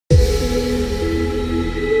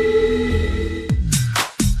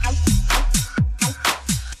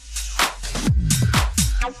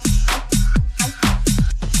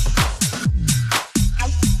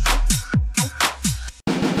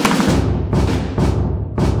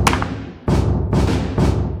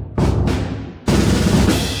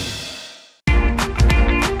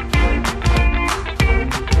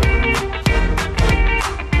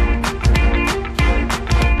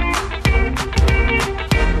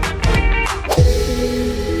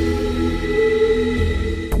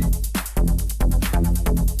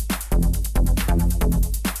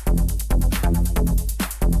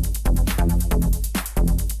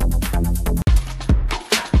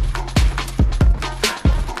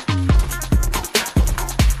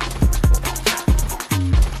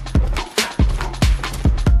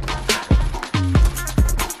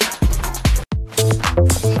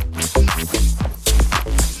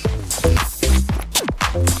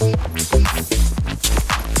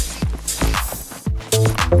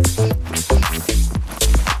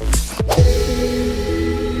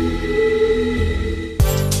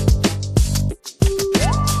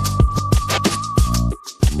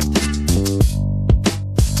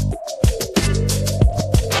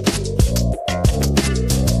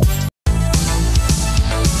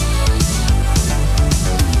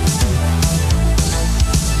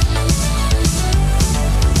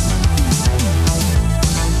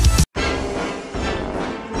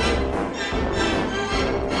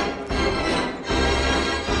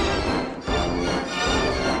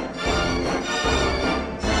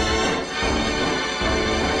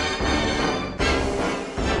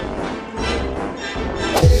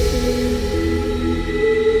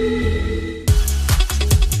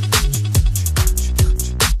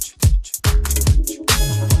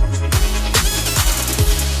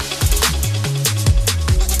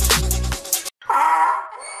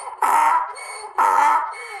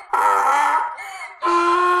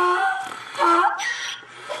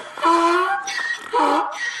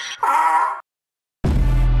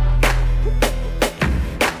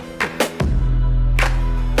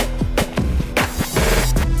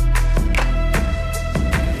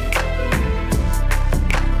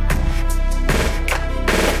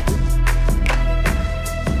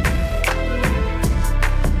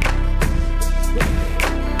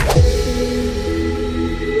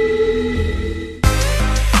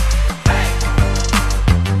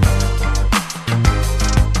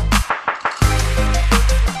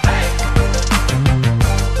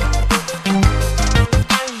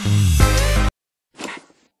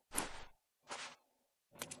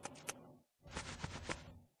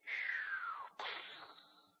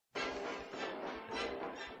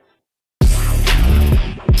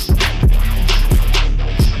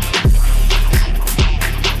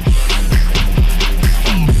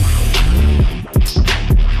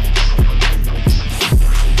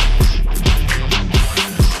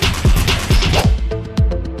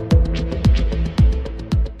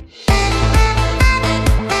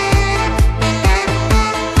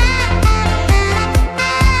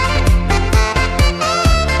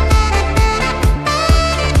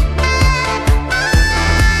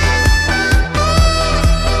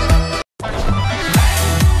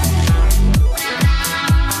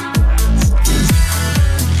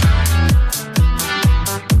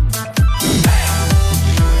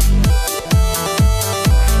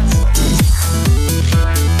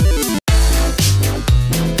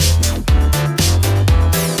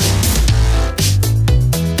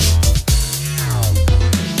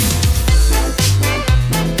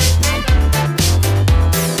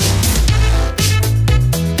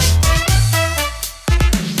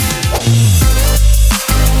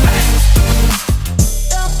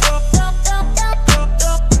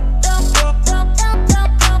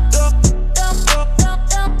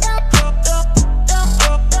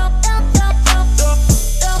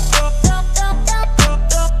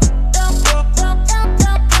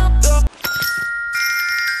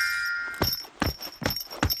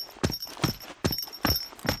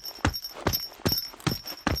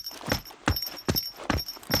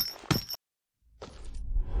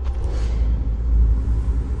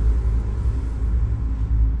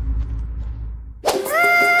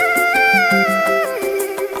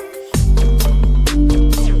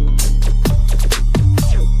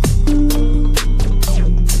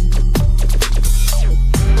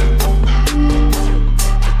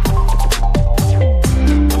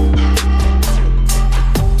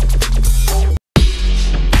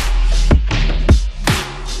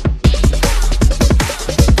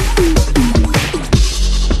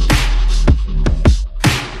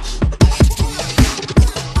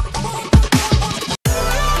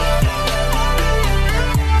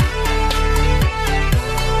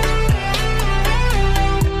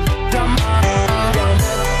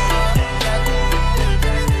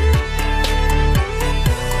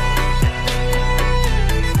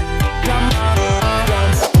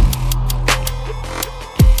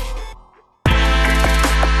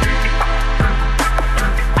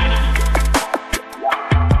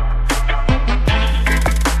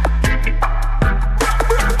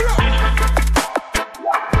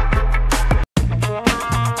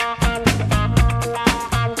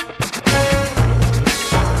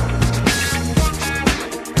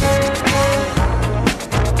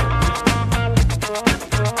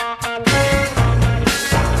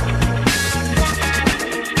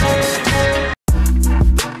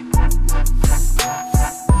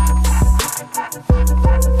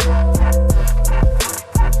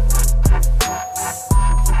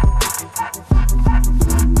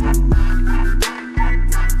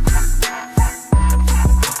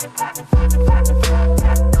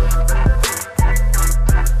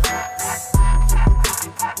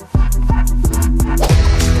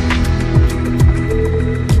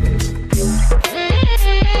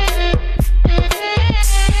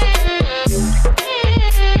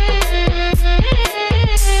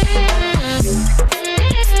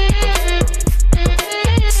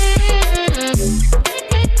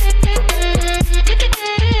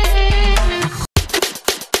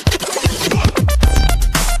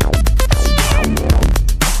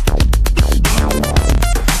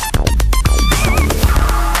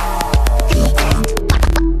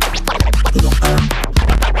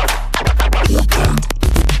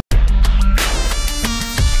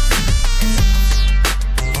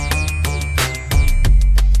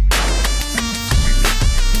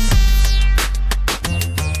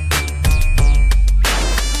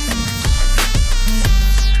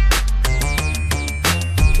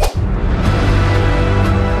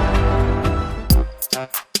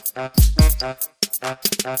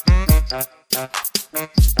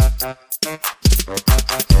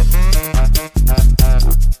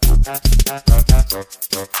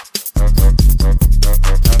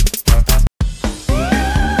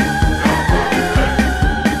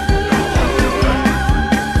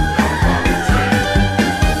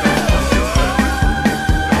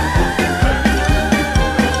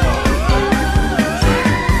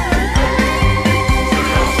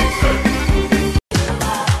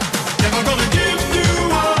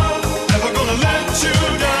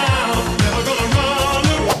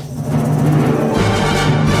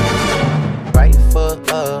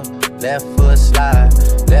Left foot slide,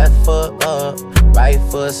 left foot up, right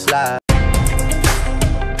foot slide.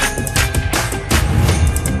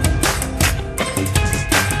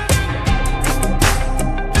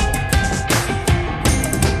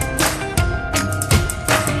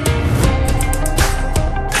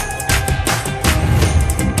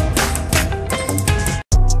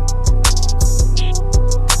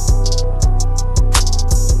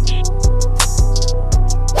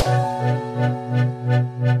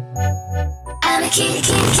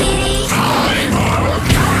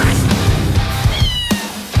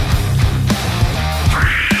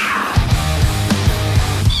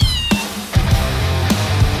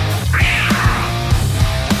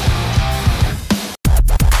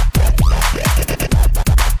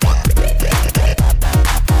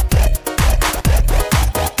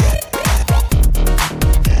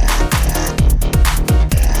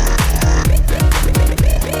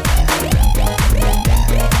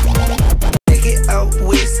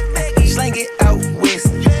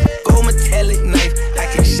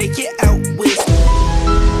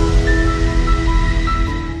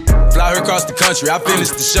 Across the country, I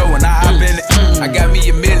finished the show and I hop in it. I got me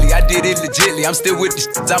a milli, I did it legitly. I'm still with the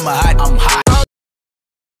shit, I'm hot.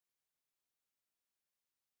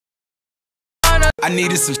 I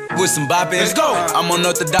needed some shit with some bop in it. Let's go. I'm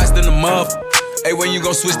unorthodox than the muff. Hey, when you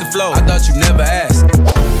gon' switch the flow? I thought you never asked.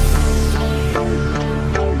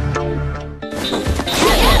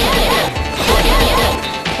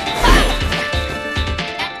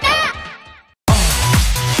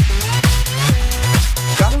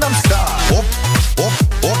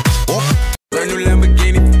 Brand new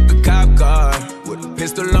Lamborghini, a cop car with a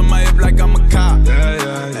pistol on my hip like I'm a cop.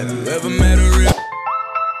 Have you ever met a real?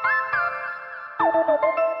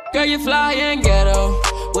 Girl, you fly and ghetto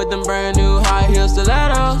with them brand new high heel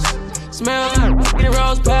stilettos. Smell like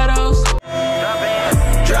rose petals.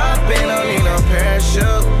 Drop in, don't need no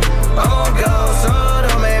parachute. I'm gon' go, so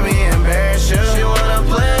don't make me embarrass you. She wanna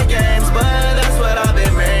play games, but that's what I've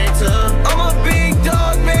been married to. I'm a big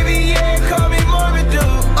dog, maybe, yeah, call me Morbid Dude.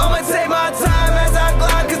 I'ma take my time as I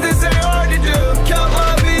glide, cause this ain't hard to do. Count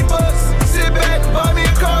my V-bucks, sit back, buy me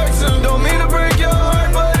a car too. Don't mean to break your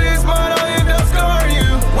heart, but it's mine, I'll end up scarring you.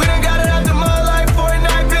 We done got it after my life,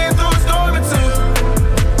 Fortnite, been through a storm or two.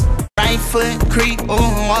 Right foot creep,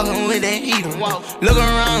 ooh, walking with that heater. Look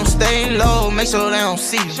around, stay low, make sure they don't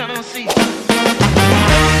see you.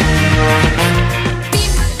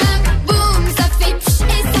 Bim, bam, boum, ça fait pch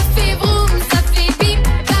et ça fait vroom, ça fait bim,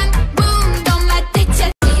 bam, boum, dans ma tête y'a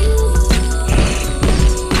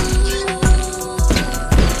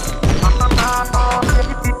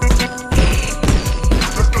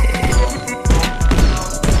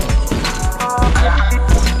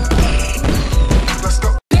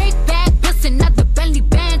big bag, bustin' out the Bentley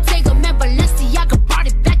band, take a man, Balenciaga brought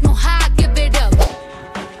it back, know how I give it up.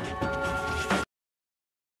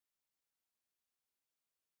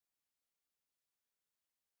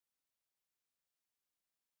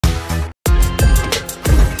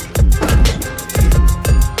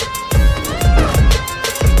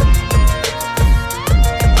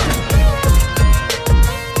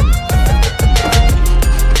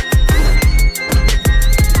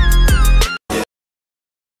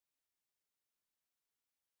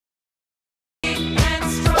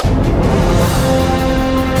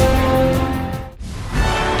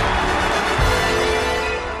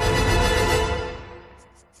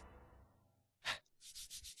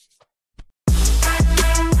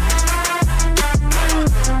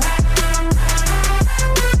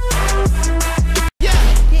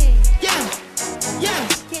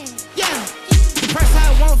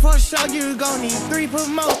 You gon' need 3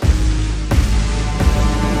 more.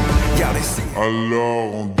 Y'all they sing.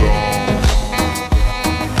 Alors on danse.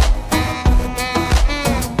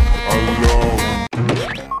 Alors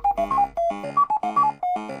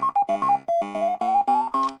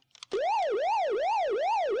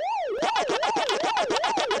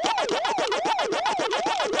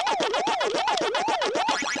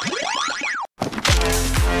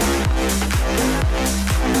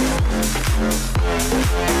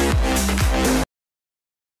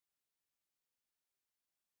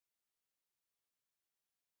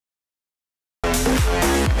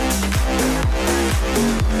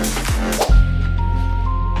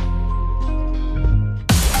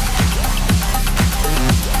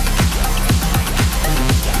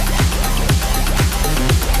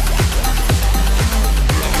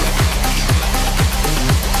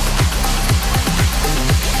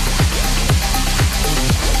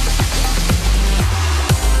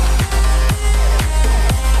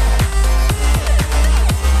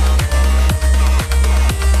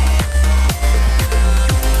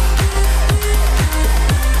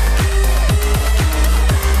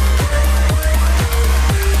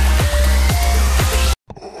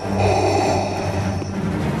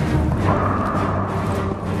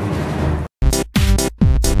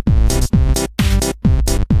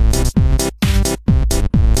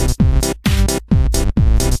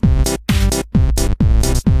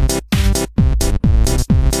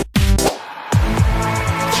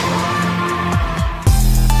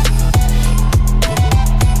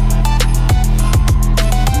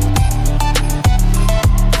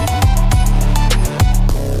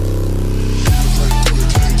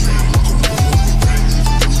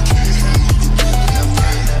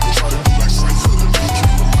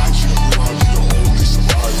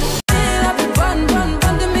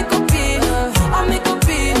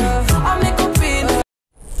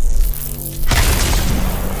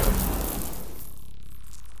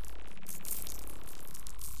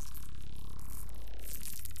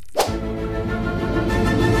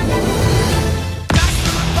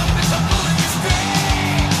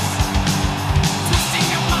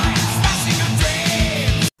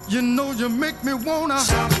make me wanna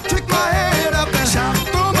kick my head up and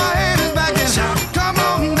throw my hands back and come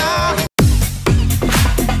on now.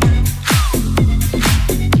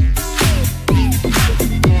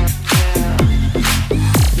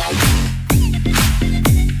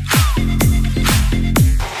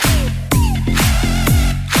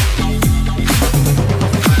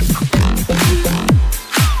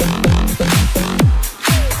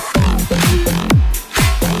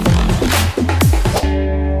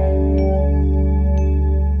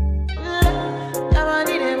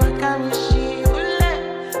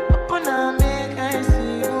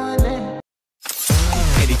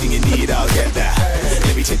 Anything you need, I'll get that.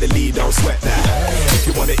 Let me take the lead, don't sweat that. If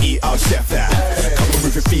you wanna eat, I'll chef that. Come and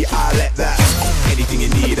move your feet, I'll let that. Anything you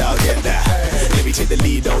need, I'll get that. Let me take the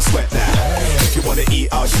lead, don't sweat that. If you wanna eat,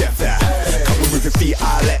 I'll chef that. Come and move your feet,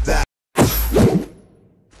 I'll let that.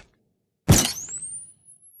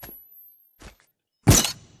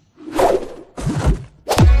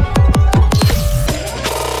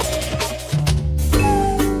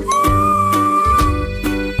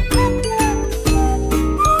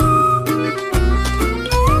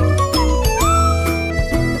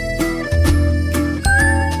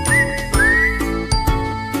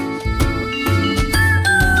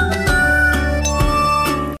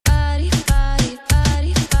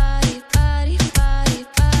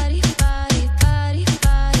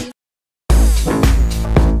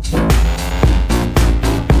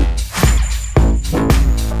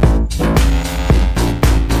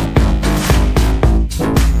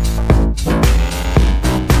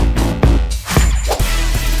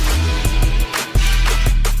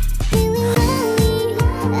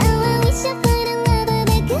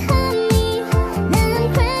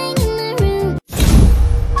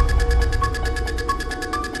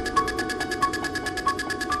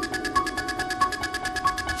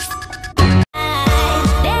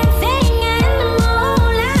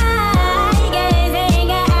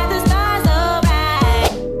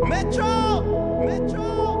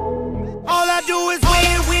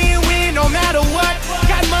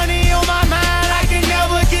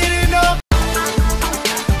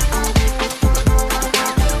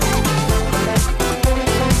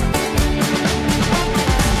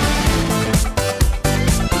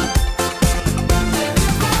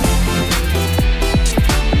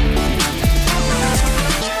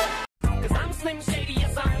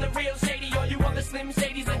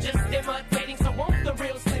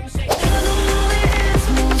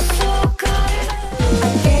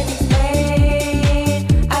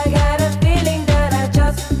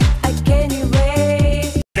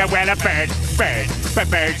 Well, a bird,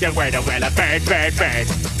 bird's a word, well, a bird, bird's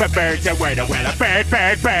a word, well, a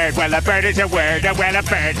bird, well, a bird is a word, well, a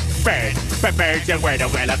bird, bird's a word,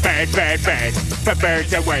 well, a bird,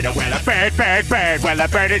 bird's a word, well, a bird, well, a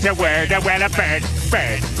bird is a word, well, a bird,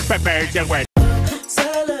 bird's a word.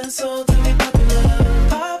 Silence, so to be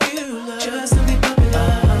popular, just to be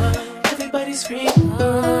popular, everybody scream.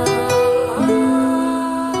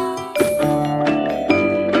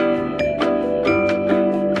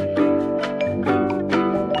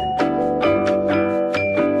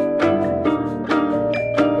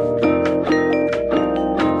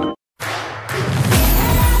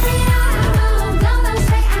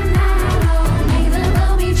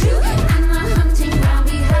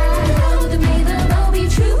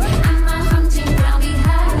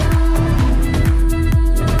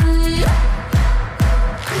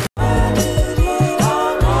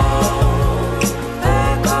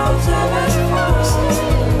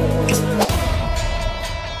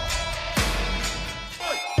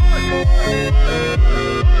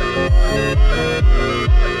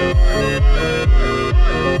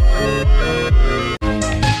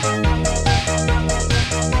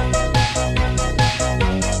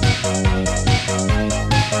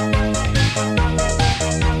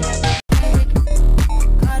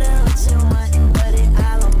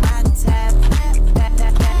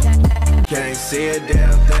 Can't see a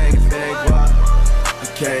damn thing if it ain't guap. You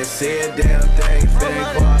can't see a damn thing if it ain't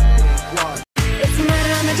guap. It's a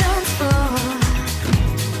murder on the dance floor,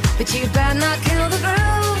 but you better not kill